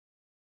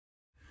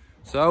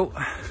So,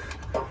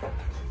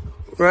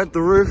 we're at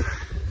the roof.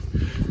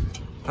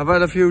 I've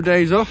had a few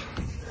days off.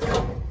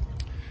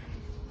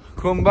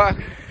 Come back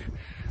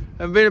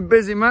and been a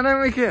busy man,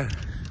 haven't we, Kit?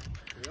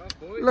 Yeah,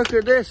 boy. Look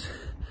at this.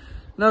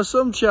 Now,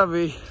 some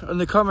chavvy in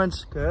the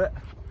comments, Kurt,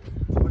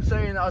 were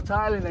saying that our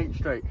tiling ain't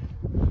straight.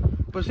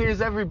 But seeing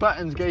as every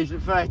button's gauged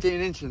at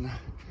 13 inches,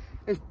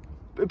 it's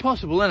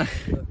impossible, isn't it?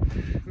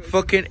 Yeah.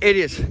 Fucking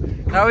idiots.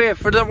 Now here,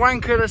 for the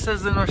wanker that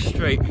says they're not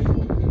straight,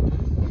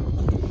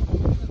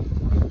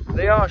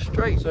 they are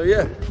straight. So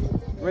yeah,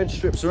 red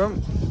strips are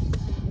on.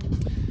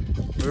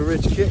 We're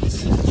rich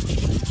kits.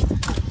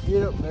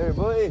 Get up there,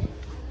 boy.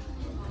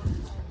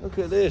 Look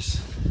at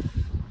this.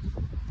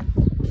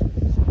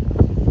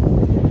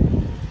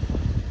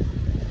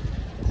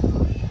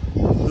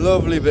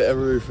 Lovely bit of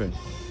roofing.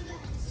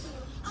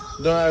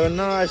 Don't have a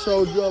nice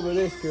old job of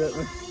this, Kurt.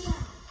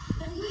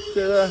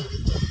 See there?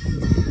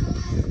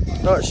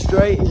 Not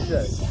straight, he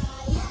says.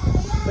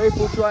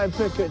 People try and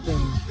pick at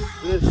things.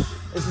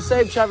 It's the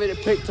same chavvy that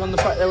picked on the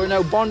fact there were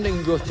no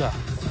bonding gutter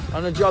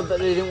on a job that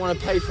they didn't want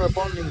to pay for a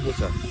bonding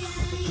gutter.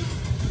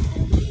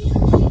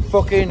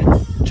 Fucking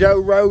Joe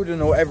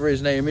Roden or whatever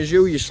his name is,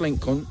 you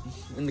slink cunt,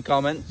 in the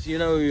comments, you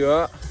know who you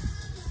are.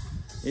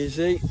 You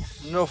see,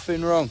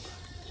 nothing wrong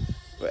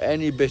with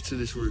any bit of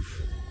this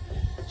roof.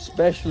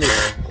 Especially,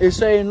 he's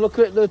saying, look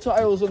at the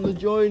tiles on the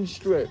join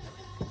strip.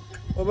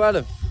 What about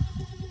them?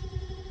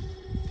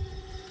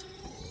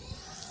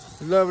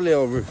 Lovely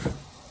old roof.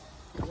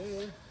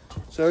 Yeah.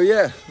 So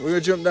yeah, we're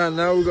gonna jump down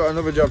now. We've got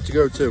another job to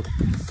go to.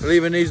 We're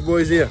leaving these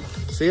boys here.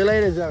 See you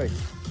later, Zoe.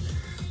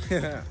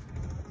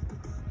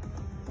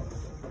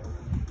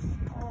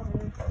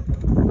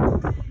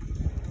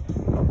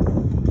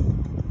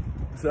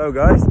 So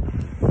guys,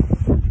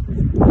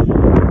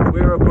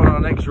 we're up on our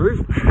next roof.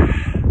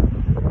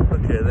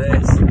 Look at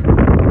this.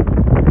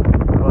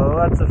 Well, the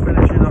lads are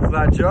finishing off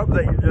that job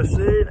that you've just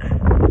seen.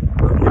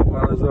 Looking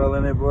well as well,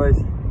 innit, boys?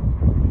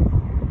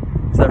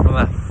 Except from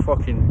that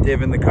fucking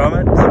div in the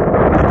comments.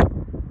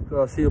 Of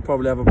course, he'll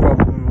probably have a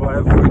problem with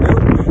whatever we do.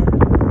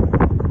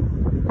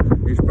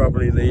 He's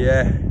probably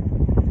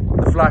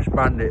the flash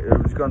bandit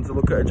who's gone to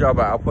look at a job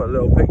out. I'll put a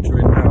little picture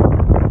in now.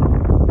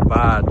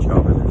 Bad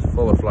job, and it's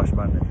full of flash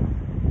bandit.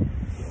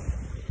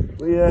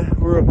 But yeah,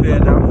 we're up here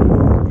now.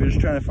 We're just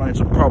trying to find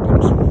some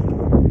problems.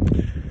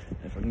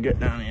 If I can get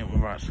down here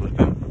without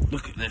slipping.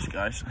 Look at this,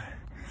 guys.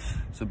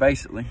 So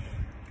basically,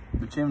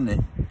 the chimney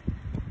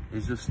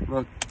is just,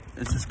 look,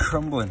 it's just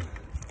crumbling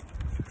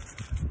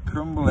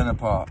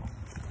apart.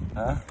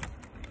 Huh?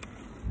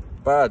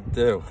 Bad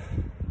deal.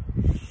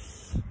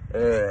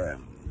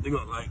 They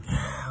got like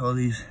all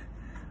these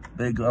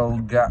big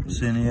old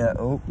gaps in here.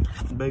 Oh,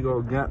 big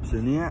old gaps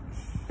in here,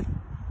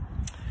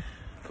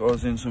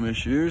 causing some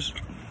issues.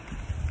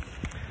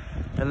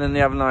 And then they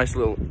have a nice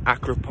little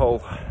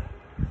acropole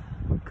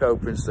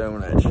coping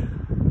stone edge.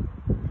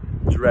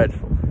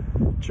 Dreadful,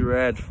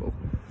 dreadful.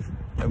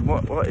 And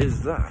what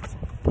is that?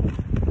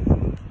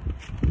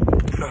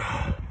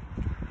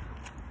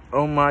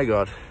 Oh my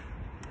god.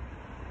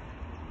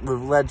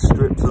 With lead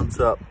strips on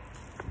top.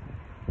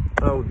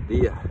 Oh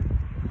dear.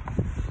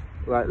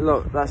 Right,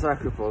 look, that's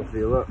acropole for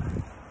you, look.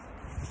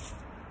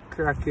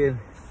 Cracking.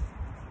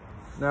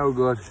 No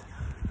good.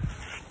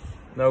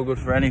 No good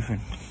for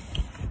anything.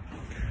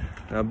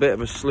 Now, a bit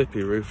of a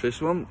slippy roof, this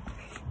one.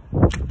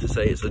 To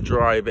say it's a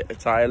dry bit of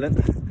tiling.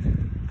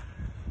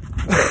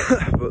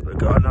 But they've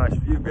got a nice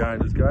view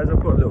behind us, guys. I'll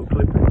put a little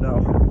clip in now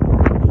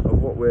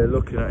of what we're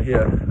looking at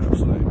here.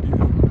 Absolutely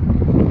beautiful.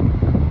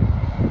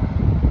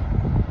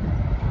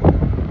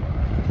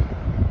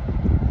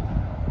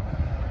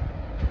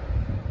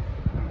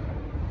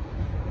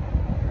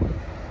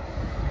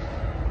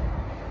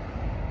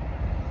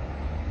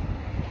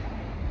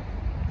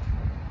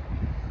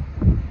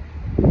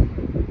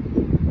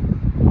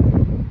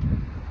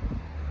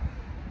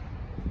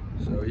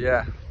 So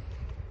yeah,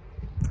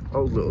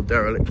 old little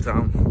derelict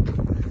town.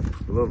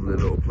 Lovely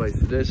little place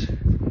it is.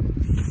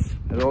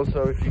 And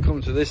also, if you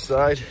come to this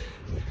side,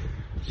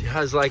 she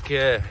has like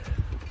a,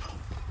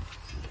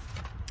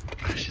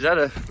 she's had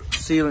a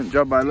sealant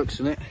job by looks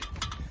in it,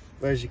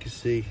 but as you can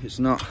see, it's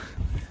not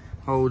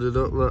holded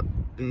up. Look,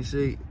 can you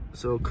see?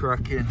 It's all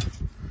cracking,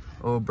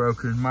 all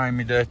broken. Mind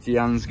me dirty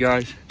hands,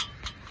 guys.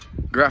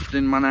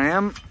 Grafting man I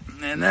am.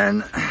 And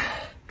then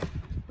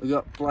we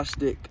got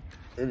plastic,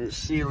 and it's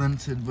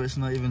sealanted, but it's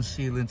not even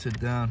sealanted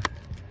down.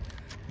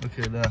 Look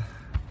at that.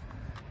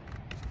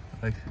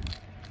 Like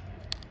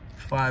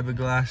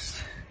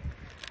fiberglass.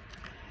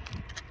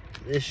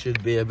 This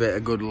should be a bit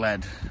of good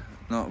lead,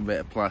 not a bit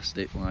of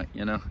plastic, like,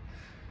 you know.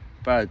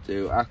 Bad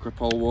do.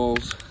 Acropole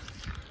walls.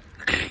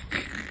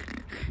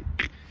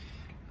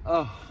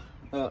 Oh,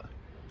 look.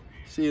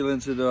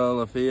 Sealanted all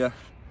up here.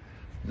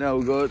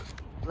 No good.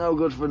 No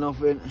good for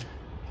nothing.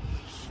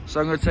 So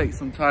I'm going to take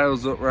some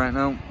tiles up right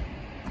now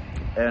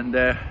and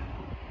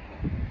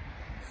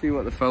see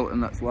what the felting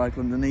that's like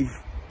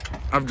underneath.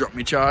 I've dropped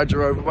my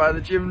charger over by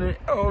the chimney.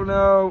 Oh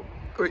no!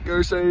 Quick,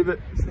 go save it.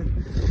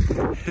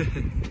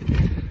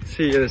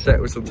 See you in a sec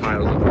with some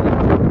tiles up.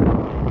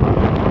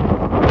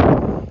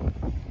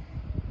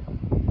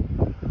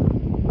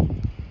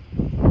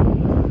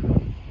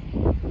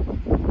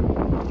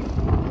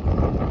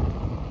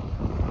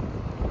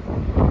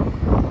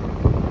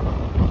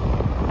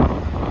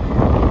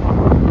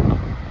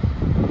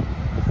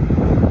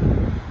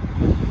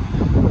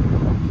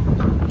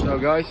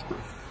 guys,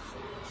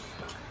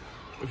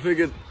 we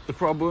figured the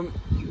problem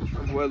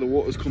of where the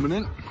water's coming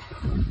in.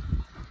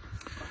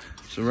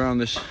 It's around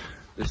this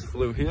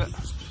flue here,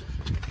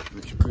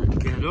 which we could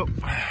get up.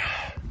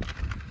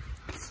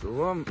 That's the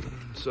one.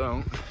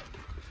 So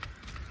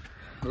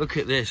look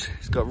at this.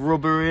 It's got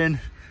rubber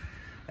in,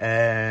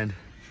 and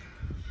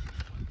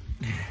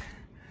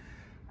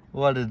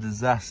what a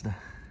disaster.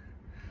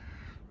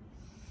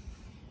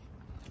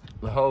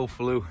 The whole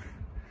flue,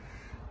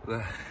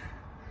 the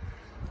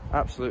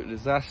absolute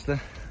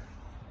disaster.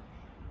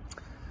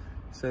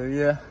 So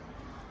yeah,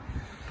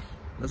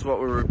 that's what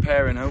we're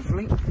repairing,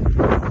 hopefully. We'll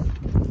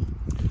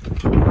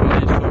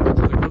need to talk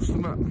to the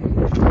customer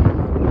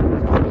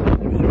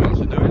if she wants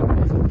to do it.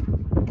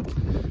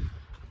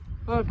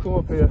 I've come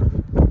up here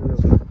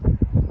with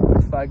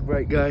a fag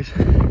break, guys.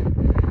 I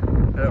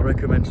don't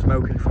recommend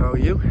smoking if I were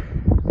you.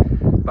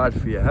 Bad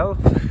for your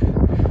health,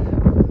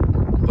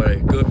 but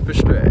it's good for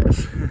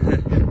stress.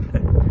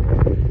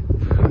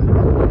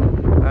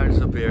 I'm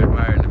just up here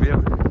admiring the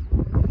view.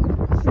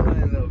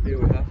 Stunning little view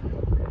we have.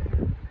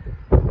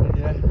 And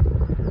yeah,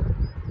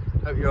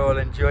 hope you're all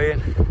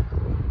enjoying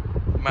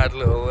mad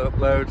little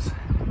uploads,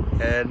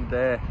 and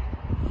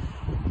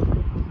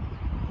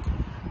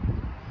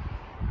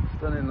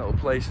stunning little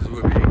places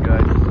we're being,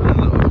 guys. Stunning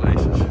little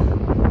places.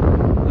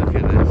 Look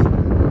at this.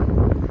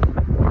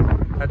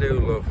 I do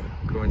love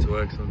going to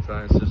work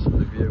sometimes just for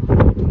the view,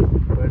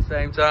 but at the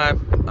same time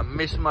I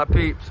miss my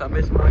peeps, I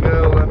miss my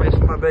girl, I miss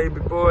my baby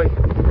boy,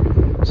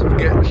 so we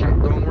get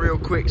shit done real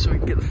quick so we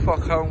can get the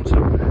fuck home to.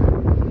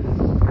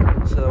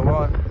 So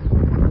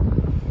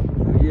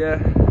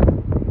yeah,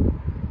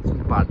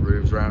 some bad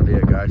roofs around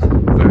here, guys,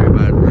 very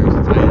bad roofs,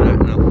 I'll tell you that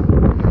now.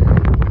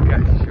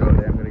 Okay,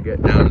 shortly I'm going to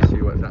get down and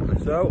see what's happening.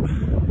 So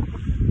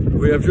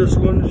we have just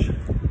lunged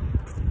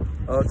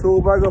our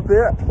tool bag up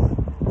here.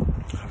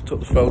 I've took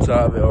the felt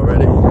out of it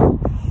already.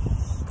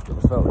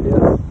 Got the felt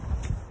here.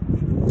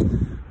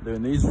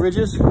 Doing these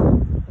ridges.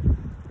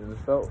 Doing the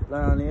felt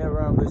down here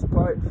around this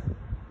pipe.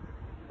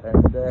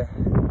 And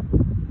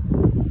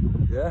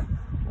yeah,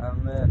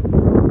 I'm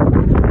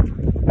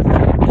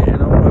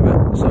getting on with it.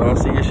 So I'll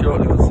see you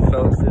shortly once the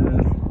felt's in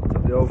and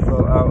took the old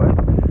felt out.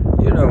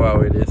 And you know how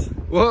it is.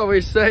 What are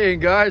we saying,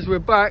 guys? We're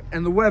back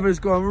and the weather's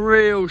gone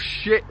real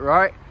shit,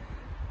 right?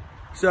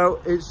 So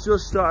it's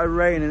just started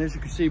raining, as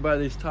you can see by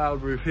this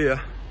tiled roof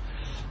here.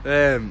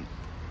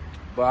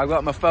 But I've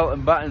got my felt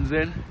and battens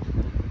in.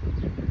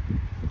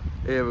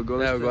 Here we go.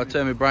 There we go. I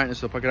turn my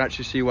brightness up. I can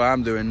actually see what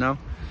I'm doing now.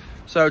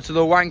 So to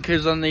the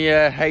wankers on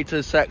the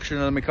haters section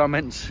of my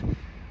comments,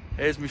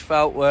 here's my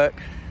felt work.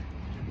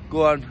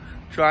 Go on,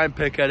 try and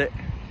pick at it.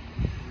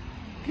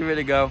 Give it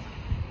a go.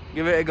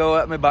 Give it a go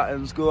at my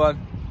battens. Go on,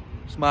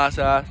 smart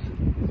ass.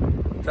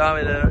 Tell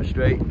me they're not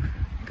straight.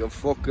 Go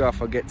fuck off.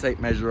 I'll get tape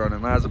measure on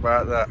them. How's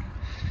about that?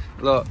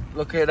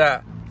 Look at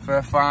that for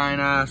a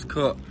fine ass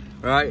cut.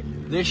 Right,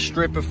 this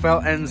strip of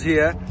felt ends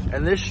here,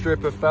 and this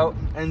strip of felt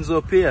ends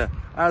up here.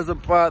 How's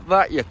about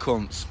that, you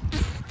cunts?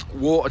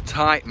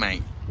 Watertight,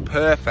 mate.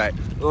 Perfect.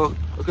 Look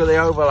at the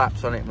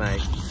overlaps on it,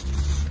 mate.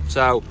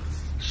 So,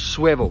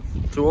 swivel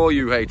to all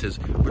you haters.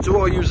 But to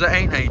all you that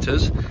ain't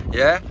haters,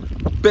 yeah,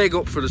 big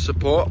up for the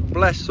support.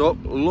 Bless up.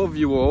 Love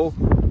you all.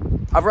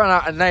 I've run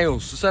out of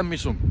nails, so send me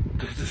some.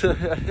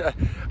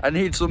 I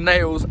need some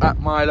nails at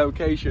my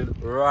location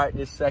right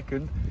this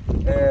second.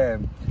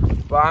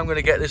 But I'm going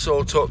to get this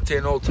all tucked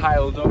in, all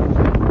tiled up,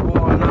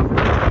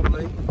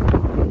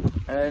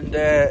 and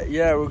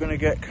yeah, we're going to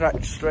get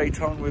cracked straight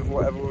on with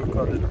whatever we've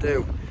got to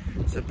do.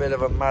 It's a bit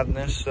of a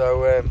madness,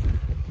 so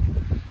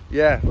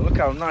yeah, look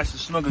how nice and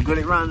snug I got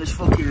it around this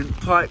fucking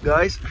pipe,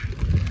 guys.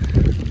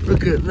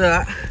 Look at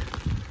that,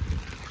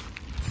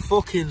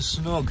 fucking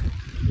snug.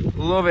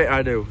 Love it,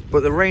 I do.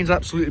 But the rain's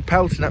absolutely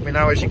pelting at me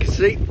now, as you can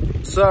see.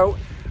 So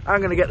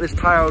I'm going to get this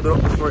tiled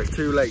up before it's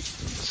too late.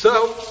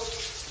 So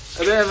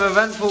a bit of an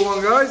eventful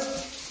one,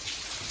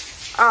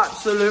 guys.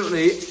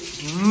 Absolutely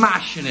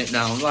mashing it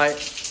down. Like,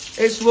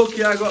 it's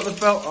lucky I got the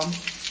felt on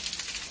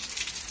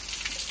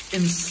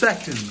in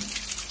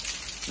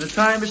seconds. The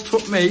time it's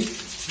took me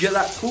to get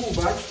that tool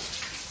bag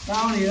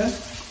down here,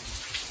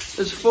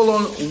 there's full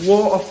on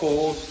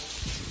waterfalls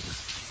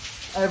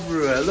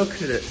everywhere. Look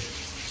at it.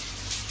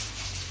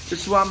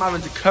 This is what I'm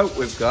having to cope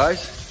with,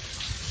 guys.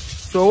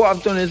 So what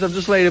I've done is I've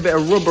just laid a bit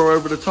of rubber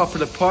over the top of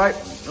the pipe.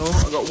 Oh,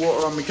 I've got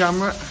water on my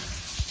camera.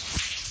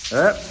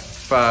 Yep,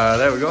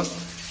 there we go.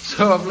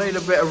 So I've laid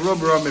a bit of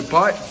rubber on my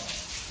pipe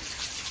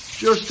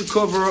just to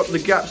cover up the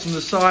gaps in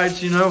the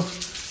sides, you know,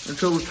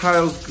 until the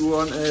tiles go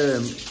on.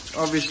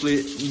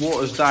 Obviously,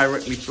 water's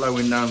directly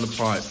flowing down the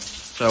pipe,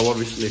 so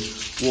obviously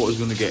water's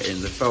going to get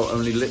in. The felt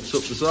only lifts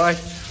up the side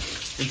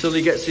until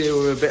he gets here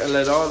with a bit of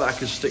lead oil that I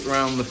can stick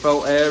around the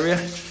felt area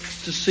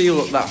to seal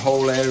up that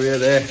whole area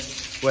there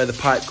where the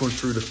pipe comes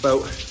through the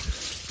felt,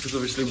 because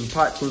obviously when the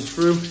pipe comes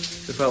through,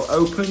 the felt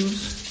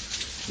opens.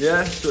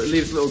 Yeah, so it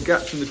leaves little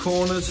gaps in the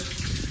corners.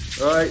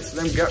 Right, so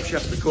them gaps you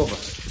have to cover.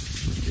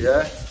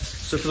 Yeah,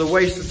 so for the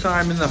waste of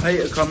time in the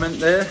hater comment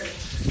there,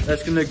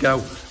 that's gonna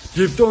go,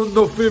 "You've done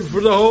nothing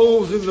for the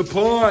holes in the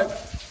pipe."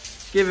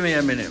 Give me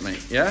a minute,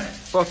 mate, yeah?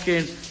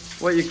 Fucking,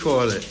 what you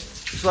call it?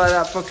 It's like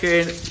that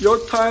fucking, your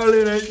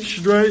tiling ain't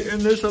straight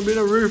in this, I've been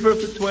a roofer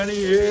for 20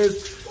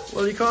 years.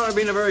 Well, you can't have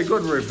been a very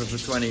good roofer for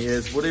 20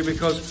 years, buddy,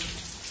 because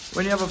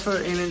when you have a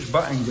 13-inch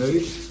batting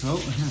gauge,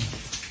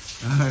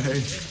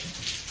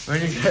 when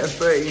you get a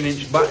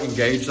 13-inch batting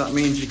gauge, that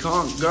means you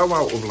can't go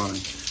out of line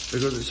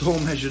because it's all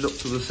measured up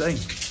to the same,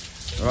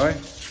 right?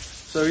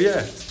 So yeah,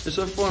 it's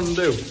a fun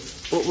do.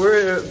 But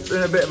we're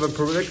in a bit of a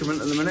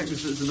predicament at the minute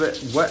because it's a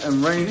bit wet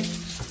and rainy.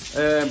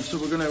 So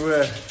we're gonna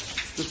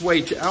just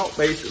wait it out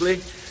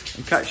basically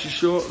and catch you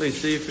shortly,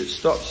 see if it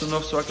stops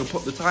enough so I can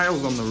put the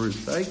tiles on the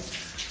roof, eh?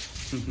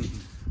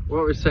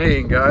 What we're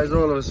saying, guys,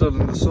 all of a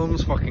sudden the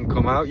sun's fucking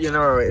come out. You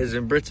know how it is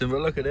in Britain,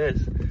 but look at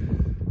this.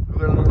 We've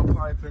got a little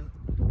piping.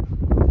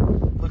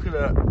 Look at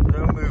that,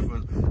 no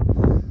movement.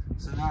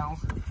 So now,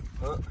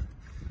 look,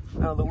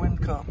 now the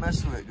wind can't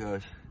mess with it,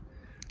 guys.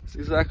 It's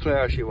exactly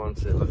how she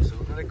wants it. Look, so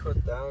we're gonna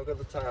cut down. We've got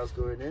the tiles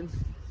going in.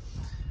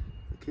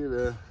 Look at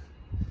her.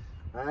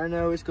 I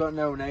know it's got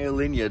no nail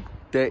in your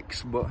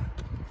dicks, but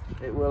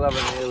it will have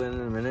a nail in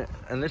a minute.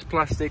 And this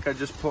plastic I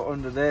just put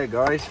under there,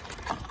 guys,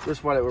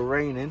 just while it were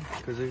raining,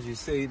 because as you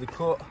see, the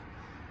cut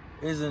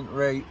isn't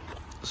right.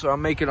 So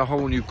I'm making a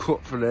whole new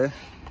cut for there.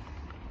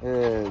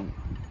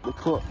 The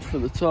cut for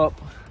the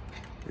top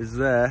is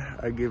there.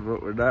 I give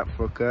up with that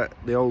fucker.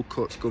 The old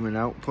cut's coming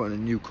out, putting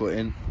a new cut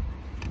in.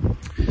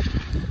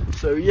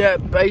 So yeah,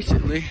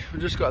 basically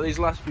we've just got these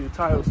last few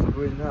tiles to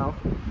go in now,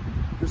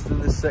 just in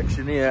this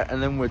section here,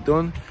 and then we're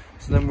done.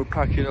 So then we're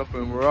packing up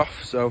and we're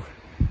off. So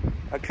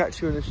I'll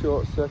catch you in a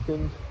short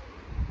second,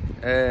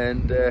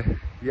 and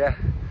yeah,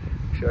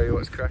 show you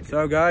what's cracking.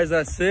 So guys,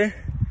 that's it.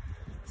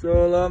 It's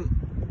all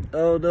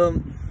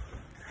done.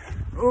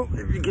 Oh,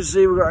 if you can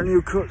see, we've got a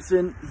new cuts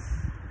in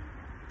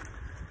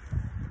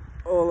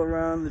all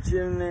around the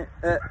chimney,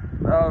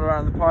 all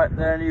around the pipe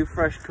there. New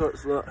fresh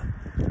cuts. Look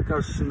how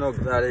snug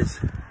that is.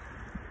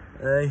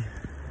 Hey,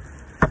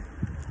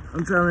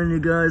 I'm telling you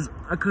guys,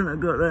 I couldn't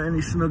have got that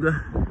any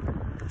snugger.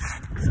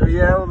 So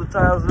yeah, all the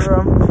tiles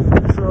are on.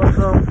 So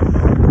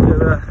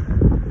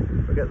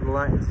forget the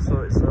lighting to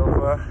sort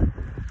itself out.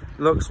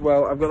 Looks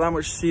well. I've got that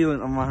much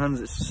sealant on my hands,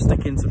 it's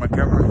sticking to my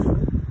camera.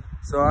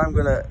 So I'm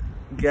gonna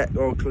get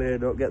all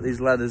cleared up, get these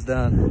ladders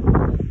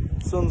down.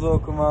 Sun's all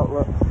come out,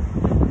 look.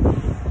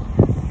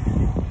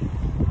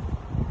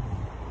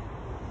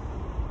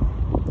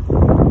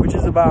 Which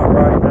is about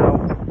right now.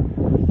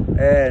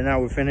 Now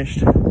we're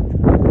finished.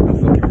 No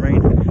fucking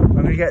rain. I'm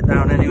gonna get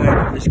down anyway,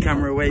 put this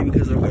camera away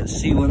because I've got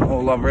sealant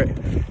all over it.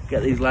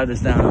 Get these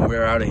ladders down and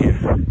we're out of here.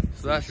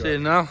 So that's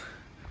it now.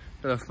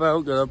 Got a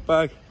felt, got a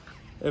bag.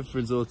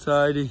 Everything's all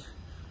tidy.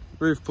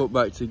 Roof put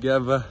back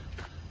together.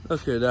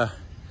 Look at that.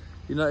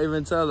 You not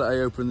even tell that I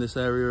opened this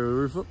area of the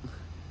roof up.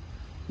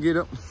 Get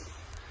up.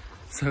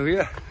 So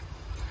yeah,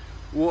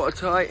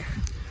 watertight,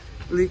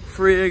 leak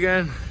free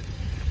again.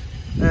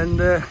 And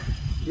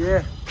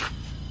yeah,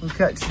 we'll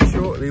catch you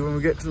shortly when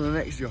we get to the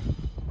next job.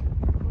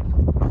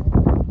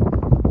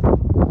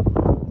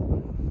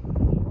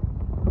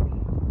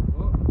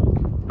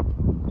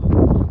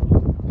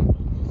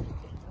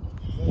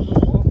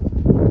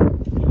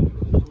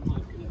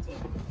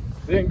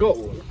 They ain't got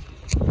one.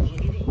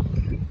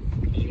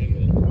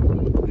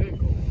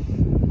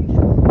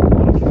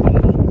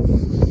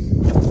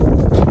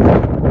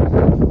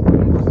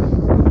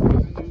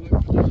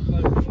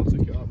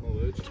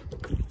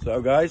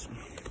 So guys,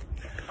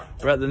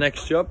 we're at the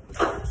next job.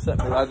 Set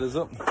my ladders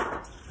up.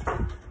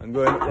 I'm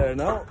going up there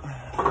now.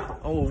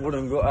 Oh,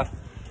 wooden gutter.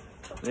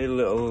 Need a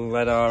little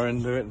lead iron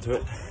into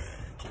it,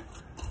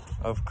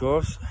 of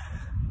course.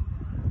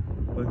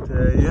 But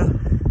yeah,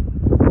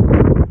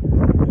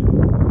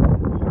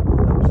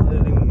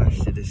 absolutely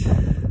mashed it is.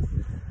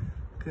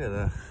 Look at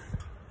that.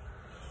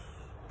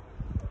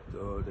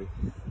 Dirty.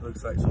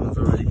 Looks like someone's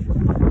already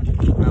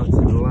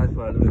melted the life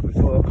out of it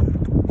before.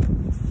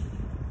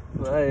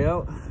 But there you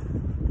go.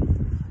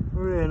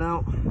 We're here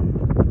now.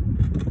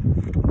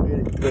 Get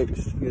it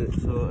fixed, get it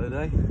sorted,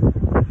 eh?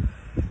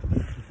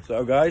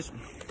 So guys,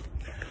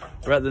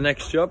 we're at the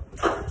next job.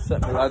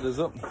 Set my ladders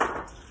up.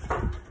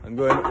 I'm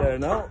going up there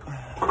now.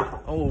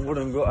 Oh,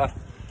 wooden gutter.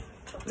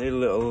 Need a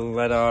little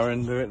lead iron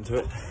into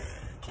it,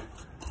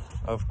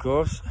 of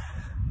course.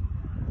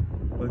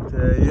 But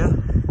yeah,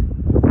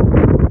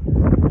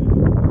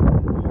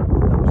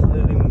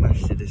 absolutely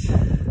mashed it is.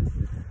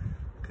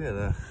 Look at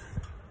that.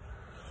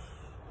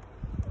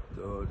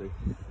 Dirty.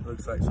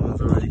 Looks like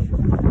someone's already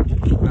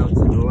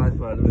melted the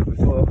life out of it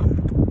before.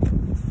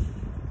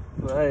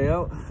 But there you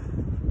go.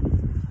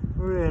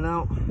 We're here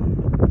now.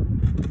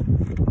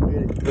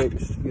 Get it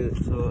fixed, get it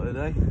sorted,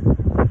 eh?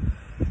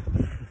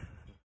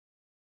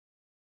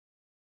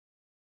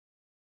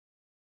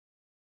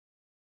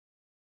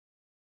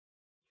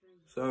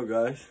 So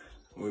guys,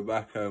 we're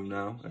back home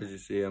now. As you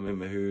see, I'm in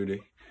my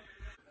hoodie.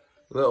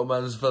 Little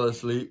man's fell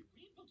asleep.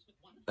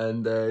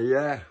 And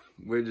yeah,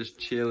 we're just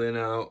chilling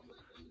out.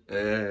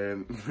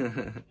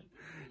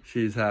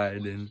 She's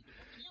hiding.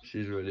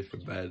 She's ready for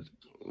bed.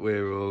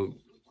 We're all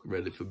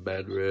ready for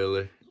bed,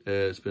 really.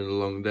 It's been a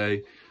long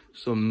day.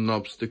 some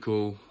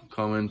obstacle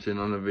commenting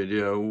on a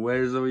video,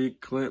 where's all your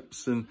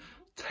clips and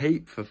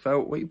tape for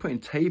felt? What are you putting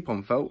tape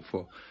on felt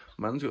for?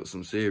 Man's got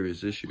some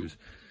serious issues.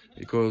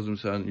 He calls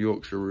himself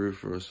Yorkshire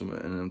roofer or something,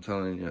 and I'm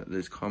telling you,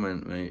 this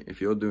comment, mate, if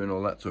you're doing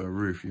all that to a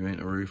roof, you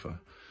ain't a roofer,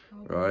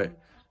 right?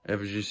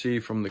 As you see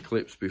from the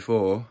clips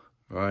before,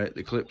 right,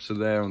 the clips are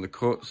there on the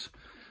cuts.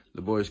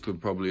 The boys could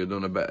probably have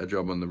done a better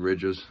job on the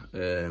ridges,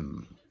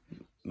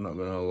 not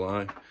gonna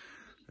lie.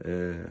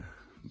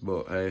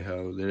 But hey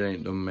ho, they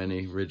ain't done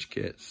many ridge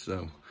kits,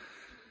 so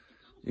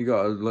you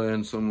gotta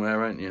learn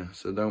somewhere, ain't you?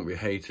 So don't be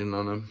hating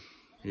on them.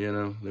 You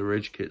know, the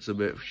ridge kit's a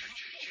bit,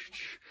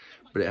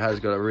 but it has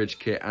got a ridge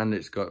kit and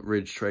it's got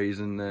ridge trays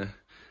in there,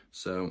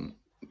 so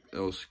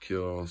all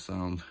secure, all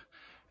sound.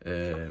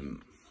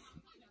 And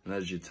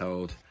as you're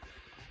told,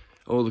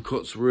 all the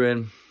cuts were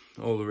in,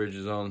 all the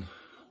ridges on,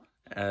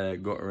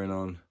 guttering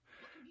on,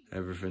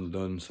 everything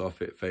done,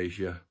 soffit,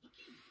 fascia.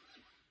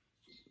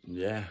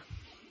 Yeah,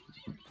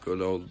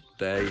 good old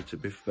day, to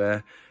be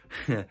fair.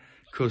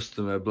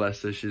 Customer,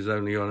 bless her, she's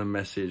only on a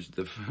message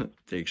the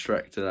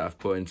extractor that I've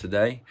put in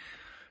today.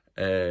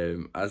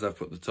 As I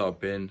put the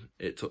top in,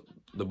 it took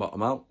the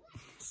bottom out,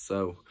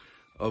 so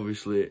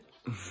obviously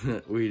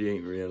we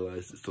didn't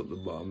realise it took the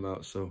bottom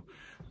out, so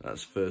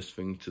that's first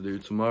thing to do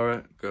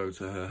tomorrow, go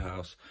to her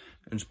house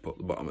and just put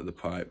the bottom of the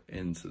pipe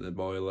into the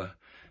boiler.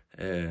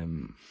 So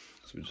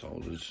it's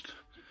all just,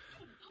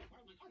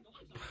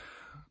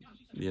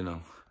 you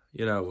know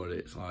what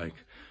it's like.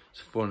 It's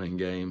fun and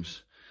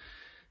games.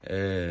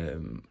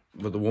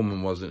 But the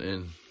woman wasn't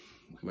in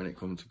when it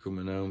come to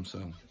coming home,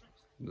 so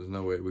there's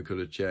no way we could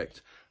have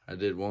checked. I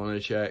did want to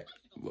check,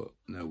 but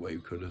no way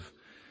we could have.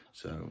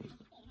 So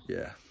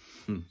yeah,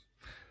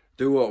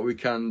 do what we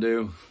can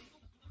do.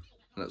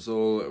 That's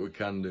all that we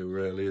can do,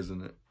 really,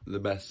 isn't it? The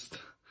best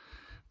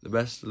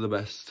of the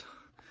best.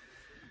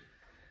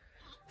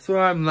 So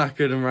I'm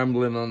knackered and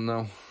rambling on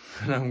now,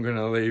 and I'm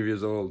gonna leave you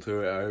all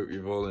to it. I hope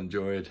you've all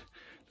enjoyed.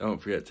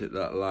 Don't forget to hit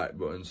that like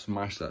button,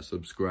 smash that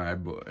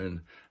subscribe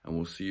button, and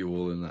we'll see you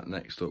all in that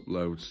next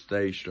upload.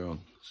 Stay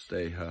strong,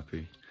 stay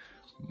happy.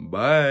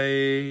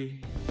 Bye.